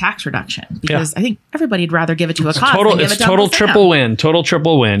 of course, tax reduction, because I think everybody'd rather give it to a cause. It's total triple win. Total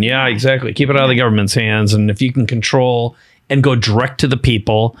triple win. Yeah, exactly. Keep it out of the government's hands. And if you can control and go direct to the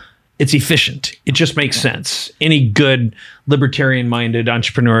people, it's efficient. It just makes sense. Any good libertarian-minded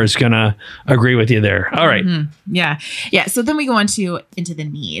entrepreneur is going to agree with you there. All right. Yeah. So then we go into the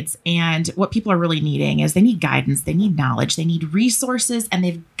needs, and what people are really needing is they need guidance, they need knowledge, they need resources, and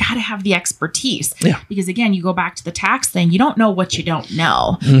they've got to have the expertise. Yeah. Because again, you go back to the tax thing, you don't know what you don't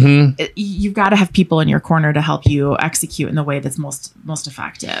know. You've got to have people in your corner to help you execute in the way that's most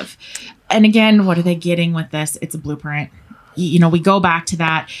effective. And again, what are they getting with this? It's a blueprint. We go back to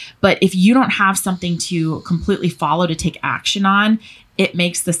that. But if you don't have something to completely follow, to take action on, it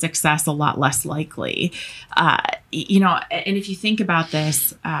makes the success a lot less likely. And if you think about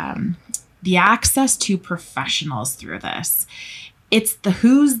this, the access to professionals through this, it's the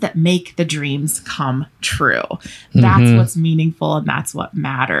who's that make the dreams come true. That's what's meaningful, and that's what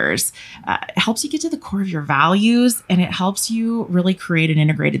matters. It helps you get to the core of your values, and it helps you really create an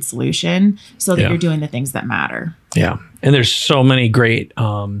integrated solution so that you're doing the things that matter. Yeah. And there's so many great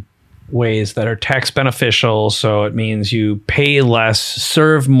ways that are tax beneficial. So it means you pay less,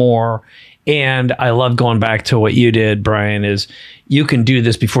 serve more. And I love going back to what you did, Brian, is you can do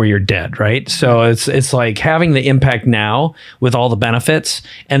this before you're dead, right? So it's like having the impact now with all the benefits.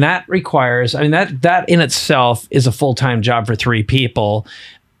 And that requires, that in itself is a full-time job for 3 people.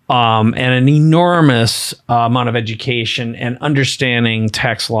 And an enormous amount of education and understanding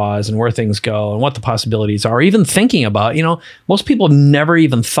tax laws and where things go and what the possibilities are. Even thinking about, most people have never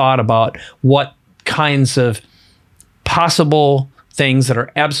even thought about what kinds of possible things that are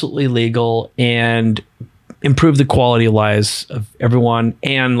absolutely legal and improve the quality of lives of everyone.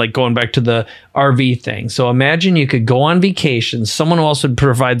 And like going back to the RV thing. So imagine you could go on vacation, someone else would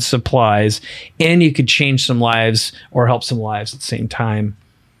provide supplies, and you could change some lives or help some lives at the same time.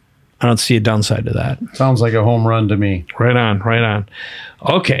 I don't see a downside to that. Sounds like a home run to me. Right on.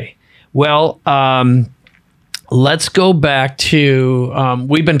 Okay. Well, let's go back to,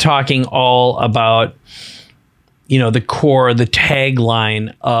 we've been talking all about, the core, the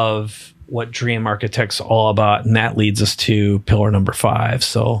tagline of what Dream Architect's all about. And that leads us to pillar number 5.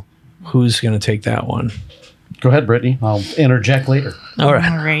 So who's going to take that one? Go ahead, Brittany. I'll interject later. All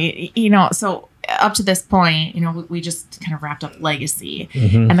right. All right. So up to this point, we just kind of wrapped up legacy.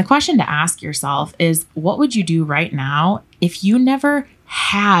 And the question to ask yourself is, what would you do right now if you never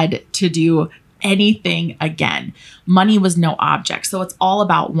had to do anything again? Money was no object. So it's all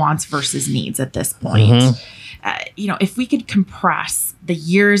about wants versus needs at this point. If we could compress the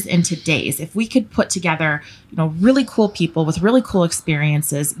years into days, if we could put together, really cool people with really cool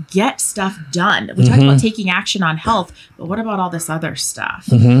experiences, get stuff done. We talked about taking action on health, but what about all this other stuff?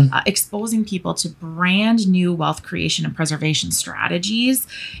 Exposing people to brand new wealth creation and preservation strategies.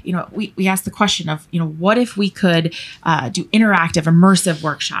 We asked the question of, what if we could do interactive, immersive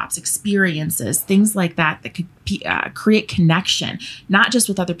workshops, experiences, things like that could create connection, not just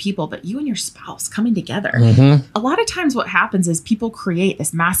with other people, but you and your spouse coming together. A lot of times what happens is people create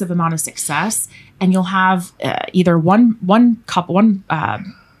this massive amount of success, and you'll have either one couple,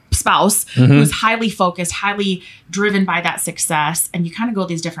 spouse who's highly focused, highly driven by that success, and you kind of go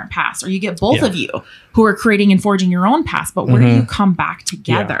these different paths, or you get both of you who are creating and forging your own paths, but where do you come back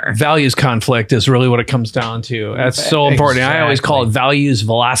together? Yeah. Values conflict is really what it comes down to. That's so important. Exactly. I always call it values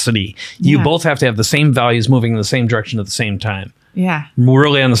velocity. You both have to have the same values moving in the same direction at the same time. Yeah. We're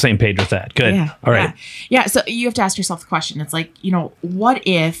really on the same page with that. Good. Yeah. All right. Yeah. So you have to ask yourself the question. It's like, what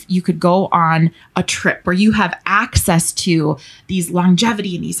if you could go on a trip where you have access to these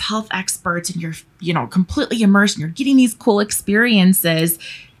longevity and these health experts, and you're, completely immersed, and you're getting these cool experiences.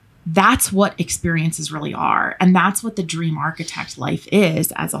 That's what experiences really are. And that's what the Dream Architect life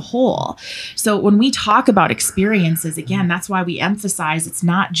is as a whole. So when we talk about experiences, again, that's why we emphasize it's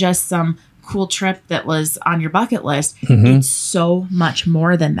not just some cool trip that was on your bucket list. It's so much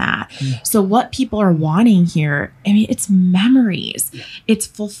more than that. So what people are wanting here, it's memories, it's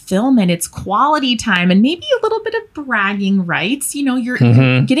fulfillment, it's quality time, and maybe a little bit of bragging rights. You're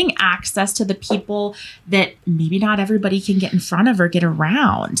getting access to the people that maybe not everybody can get in front of or get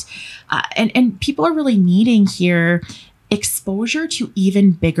around. And people are really needing here exposure to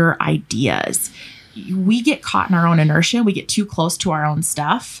even bigger ideas. We get caught in our own inertia. We get too close to our own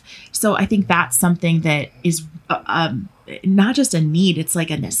stuff. So I think that's something that is not just a need, it's like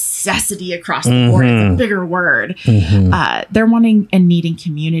a necessity across the board. It's a bigger word. They're wanting and needing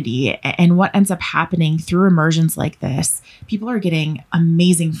community. And what ends up happening through immersions like this, people are getting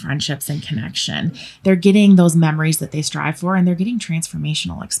amazing friendships and connection. They're getting those memories that they strive for, and they're getting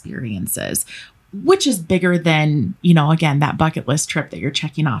transformational experiences, which is bigger than, you know, again, that bucket list trip that you're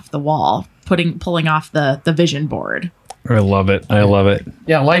checking off the wall, pulling off the vision board. I love it. I love it.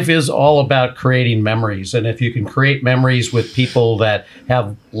 Yeah, life is all about creating memories. And if you can create memories with people that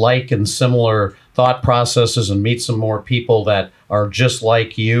have like and similar thought processes and meet some more people that are just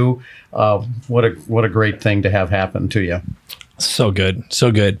like you, what a great thing to have happen to you. So good.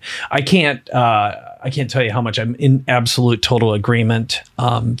 So good. I can't tell you how much I'm in absolute total agreement.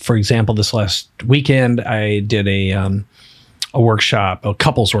 For example, this last weekend, I did a workshop, a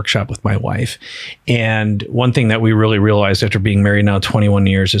couples workshop with my wife. And one thing that we really realized after being married now 21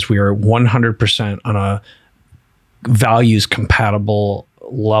 years is we are 100% on a values compatible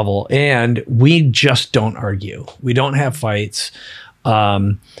level. And we just don't argue. We don't have fights.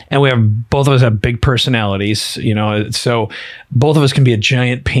 And both of us have big personalities, you know, so both of us can be a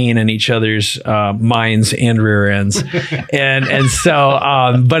giant pain in each other's minds and rear ends. and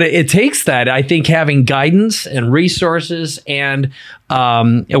so, but it takes that, I think, having guidance and resources and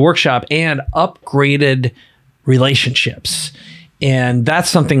a workshop and upgraded relationships. And that's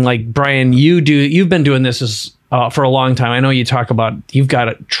something like, Brian, you've been doing this for a long time. I know you talk about, you've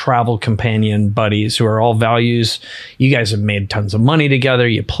got travel companion buddies who are all values. You guys have made tons of money together.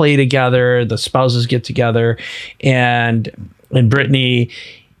 You play together. The spouses get together. And Brittany,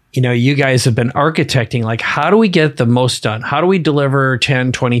 you know, you guys have been architecting, like, how do we get the most done? How do we deliver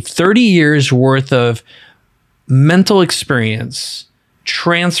 10, 20, 30 years worth of mental experience,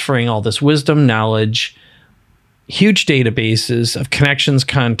 transferring all this wisdom, knowledge, huge databases of connections,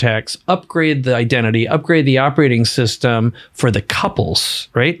 contacts, upgrade the identity, upgrade the operating system for the couples,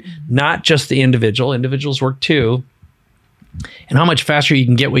 right? Not just the individual. Individuals work too. And how much faster you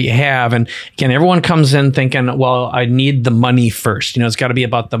can get what you have. And again, everyone comes in thinking, well, I need the money first. You know, it's got to be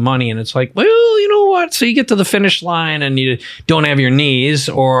about the money. And it's like, well, you know what? So you get to the finish line and you don't have your knees,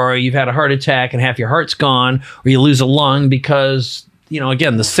 or you've had a heart attack and half your heart's gone, or you lose a lung because, you know,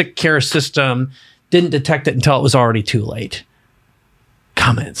 again, the sick care system didn't detect it until it was already too late.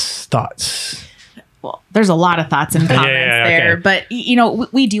 Comments, thoughts? Well, there's a lot of thoughts and comments there, okay. But you know,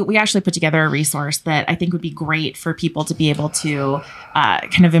 we actually put together a resource that I think would be great for people to be able to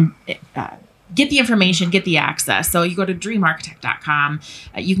get the information, get the access. So you go to dreamarchitect.com.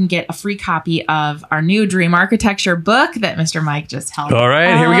 You can get a free copy of our new Dream Architecture book that Mr. Mike just held. All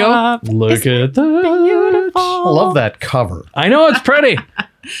right, here we go. Look at that. Beautiful. I love that cover. I know, it's pretty.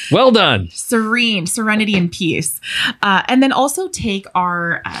 Well done. Serenity and peace. And then also take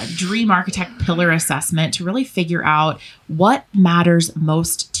our Dream Architect Pillar Assessment to really figure out what matters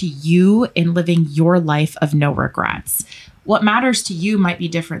most to you in living your life of no regrets. What matters to you might be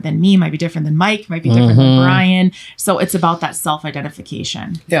different than me, might be different than Mike, might be different than Brian. So it's about that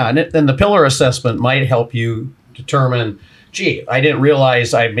self-identification. Yeah, and the pillar assessment might help you determine, gee, I didn't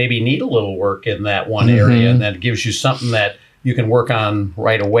realize I maybe need a little work in that one area, and that gives you something that you can work on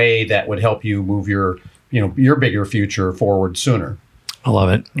right away that would help you move your bigger future forward sooner. I love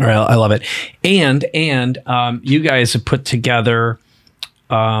it. I love it. And you guys have put together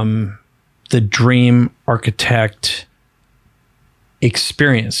the Dream Architect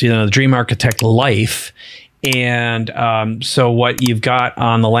experience, the Dream Architect life. And so what you've got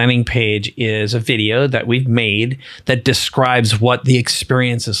on the landing page is a video that we've made that describes what the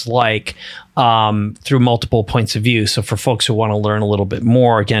experience is like through multiple points of view. So for folks who want to learn a little bit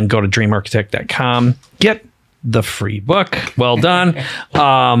more, again, go to dreamarchitect.com, get the free book. Well done.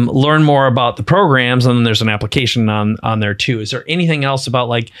 Learn more about the programs, and then there's an application on there too. Is there anything else about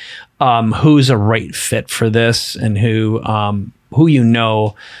like who's a right fit for this, and who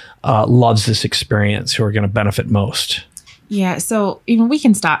loves this experience, who are going to benefit most? Yeah, so even we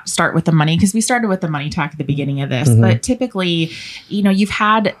can start with the money, because we started with the money talk at the beginning of this. But typically, you've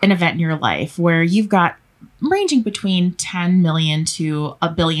had an event in your life where you've got ranging between 10 million to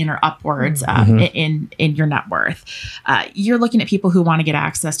 $1 billion or upwards in your net worth. You're looking at people who want to get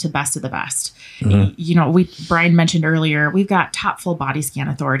access to best of the best. Brian mentioned earlier, we've got top full body scan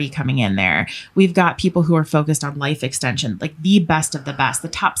authority coming in there. We've got people who are focused on life extension, like the best of the best, the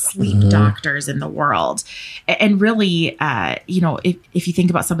top sleep doctors in the world. And really, if you think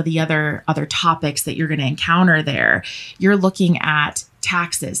about some of the other topics that you're going to encounter there, you're looking at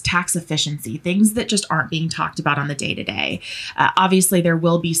taxes, tax efficiency, things that just aren't being talked about on the day-to-day. Obviously, there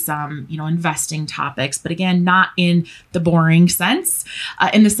will be some, investing topics, but again, not in the boring sense,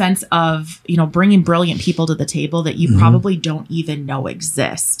 in the sense of, bringing brilliant people to the table that you probably don't even know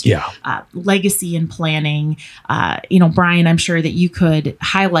exist. Yeah. Legacy and planning. Brian, I'm sure that you could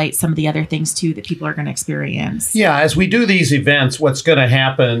highlight some of the other things too that people are going to experience. Yeah, as we do these events, what's going to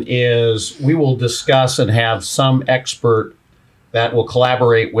happen is we will discuss and have some expert that will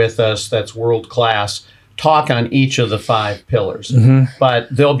collaborate with us that's world class talk on each of the 5 pillars.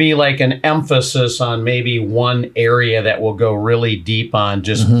 But there'll be like an emphasis on maybe one area that we'll go really deep on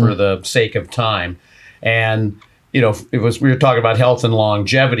just for the sake of time. And, we were talking about health and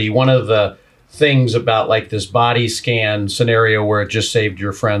longevity. One of the things about like this body scan scenario where it just saved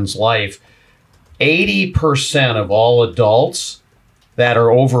your friend's life, 80% of all adults that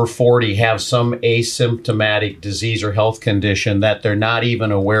are over 40 have some asymptomatic disease or health condition that they're not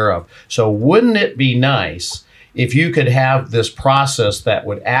even aware of. So wouldn't it be nice if you could have this process that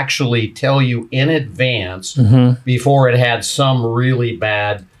would actually tell you in advance before it had some really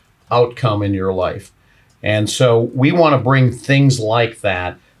bad outcome in your life? And so we want to bring things like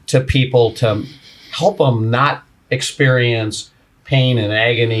that to people to help them not experience pain and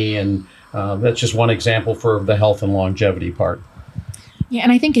agony. And that's just one example for the health and longevity part. Yeah,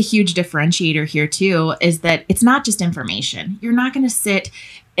 and I think a huge differentiator here too is that it's not just information. You're not going to sit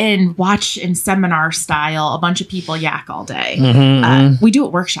and watch in seminar style a bunch of people yak all day. We do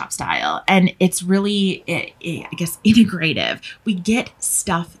it workshop style, and it's really, I guess, integrative. We get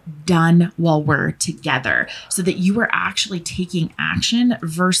stuff done while we're together so that you are actually taking action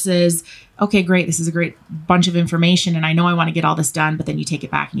versus, okay, great, this is a great bunch of information and I know I want to get all this done, but then you take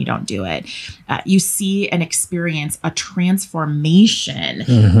it back and you don't do it. You see and experience a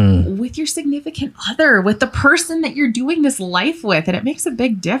transformation with your significant other, with the person that you're doing this life with, and it makes a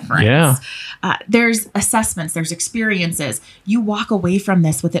big difference. Yeah. There's assessments, there's experiences. You walk away from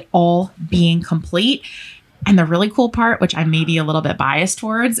this with it all being complete. And the really cool part, which I may be a little bit biased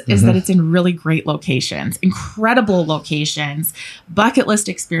towards, is that it's in really great locations, incredible locations, bucket list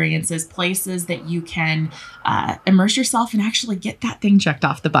experiences, places that you can immerse yourself and actually get that thing checked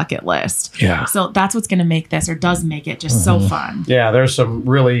off the bucket list. Yeah. So that's what's going to make this, or does make it, just so fun. Yeah, there's some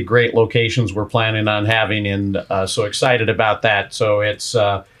really great locations we're planning on having, and so excited about that. So it's,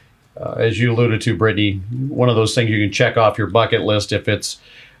 as you alluded to, Brittany, one of those things you can check off your bucket list if it's,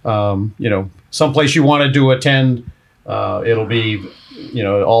 someplace you wanted to attend. It'll be,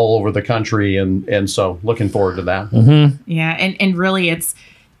 all over the country. And so looking forward to that. Yeah. And really it's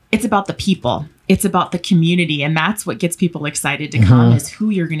about the people. It's about the community. And that's what gets people excited to come, is who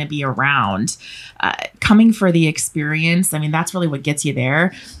you're going to be around. Coming for the experience. I mean, that's really what gets you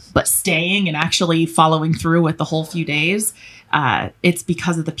there. But staying and actually following through with the whole few days, it's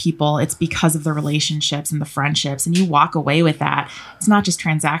because of the people. It's because of the relationships and the friendships. And you walk away with that. It's not just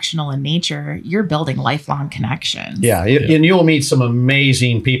transactional in nature. You're building lifelong connections. Yeah. And you'll meet some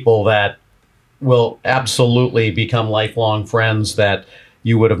amazing people that will absolutely become lifelong friends that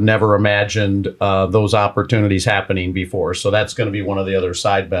you would have never imagined those opportunities happening before. So that's going to be one of the other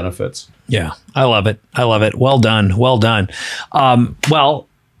side benefits. Yeah. I love it. Well done.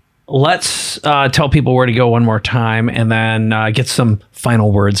 Let's tell people where to go one more time, and then get some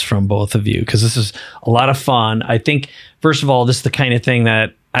final words from both of you, because this is a lot of fun. I think, first of all, this is the kind of thing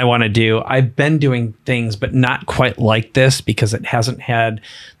that I want to do. I've been doing things, but not quite like this, because it hasn't had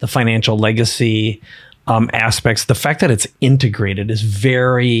the financial legacy aspects. The fact that it's integrated is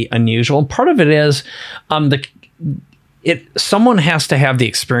very unusual. And part of it is someone has to have the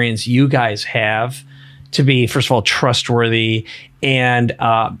experience you guys have to be, first of all, trustworthy and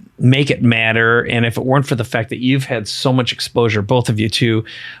make it matter. And if it weren't for the fact that you've had so much exposure, both of you, to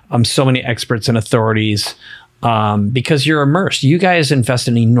so many experts and authorities, because you're immersed. You guys invest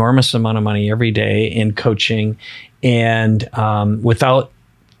an enormous amount of money every day in coaching. And without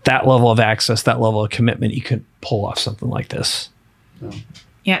that level of access, that level of commitment, you couldn't pull off something like this.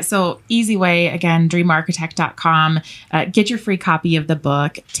 Yeah, so easy way, again, dreamarchitect.com. Get your free copy of the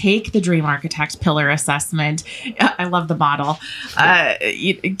book. Take the Dream Architect Pillar Assessment. I love the model.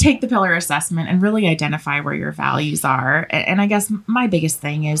 Take the Pillar Assessment and really identify where your values are. And I guess my biggest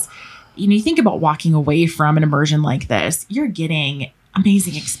thing is, you think about walking away from an immersion like this, you're getting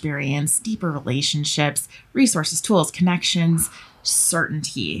amazing experience, deeper relationships, resources, tools, connections,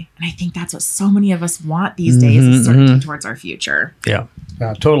 certainty. And I think that's what so many of us want these days, is certainty towards our future. Yeah.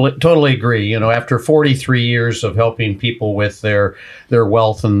 Totally agree. After 43 years of helping people with their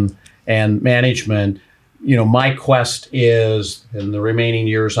wealth and management, my quest is, in the remaining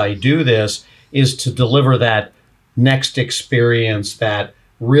years I do this, is to deliver that next experience that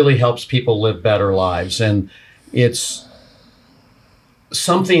really helps people live better lives. And it's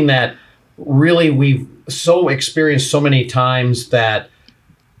something that really we've so experienced so many times that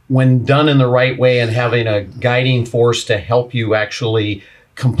when done in the right way and having a guiding force to help you actually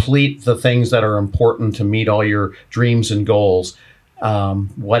complete the things that are important to meet all your dreams and goals,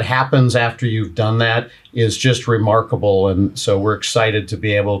 what happens after you've done that is just remarkable. And so we're excited to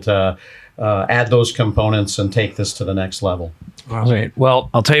be able to add those components and take this to the next level. All right. Well,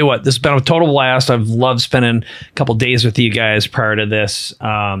 I'll tell you what, this has been a total blast. I've loved spending a couple days with you guys prior to this.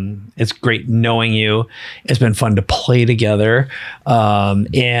 It's great knowing you. It's been fun to play together.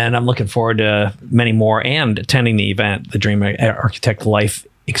 And I'm looking forward to many more and attending the event, the Dream Architect Life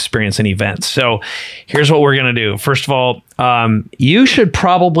Experience and Events. So here's what we're going to do. First of all, you should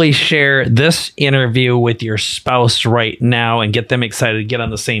probably share this interview with your spouse right now and get them excited to get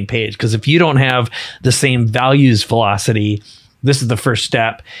on the same page. Because if you don't have the same values velocity, this is the first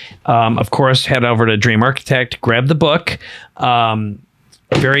step. Of course, head over to Dream Architect, grab the book.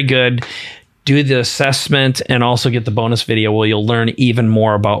 Very good. Do the assessment and also get the bonus video where you'll learn even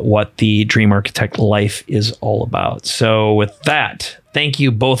more about what the Dream Architect Life is all about. So with that, thank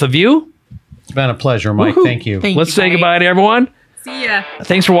you, both of you. It's been a pleasure, Mike. Woohoo. Thank you. Let's say goodbye to everyone. See ya.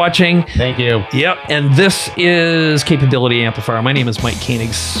 Thanks for watching. Thank you. Yep. And this is Capability Amplifier. My name is Mike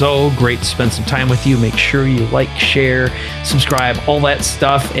Koenig. So great to spend some time with you. Make sure you like, share, subscribe, all that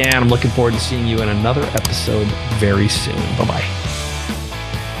stuff. And I'm looking forward to seeing you in another episode very soon. Bye-bye.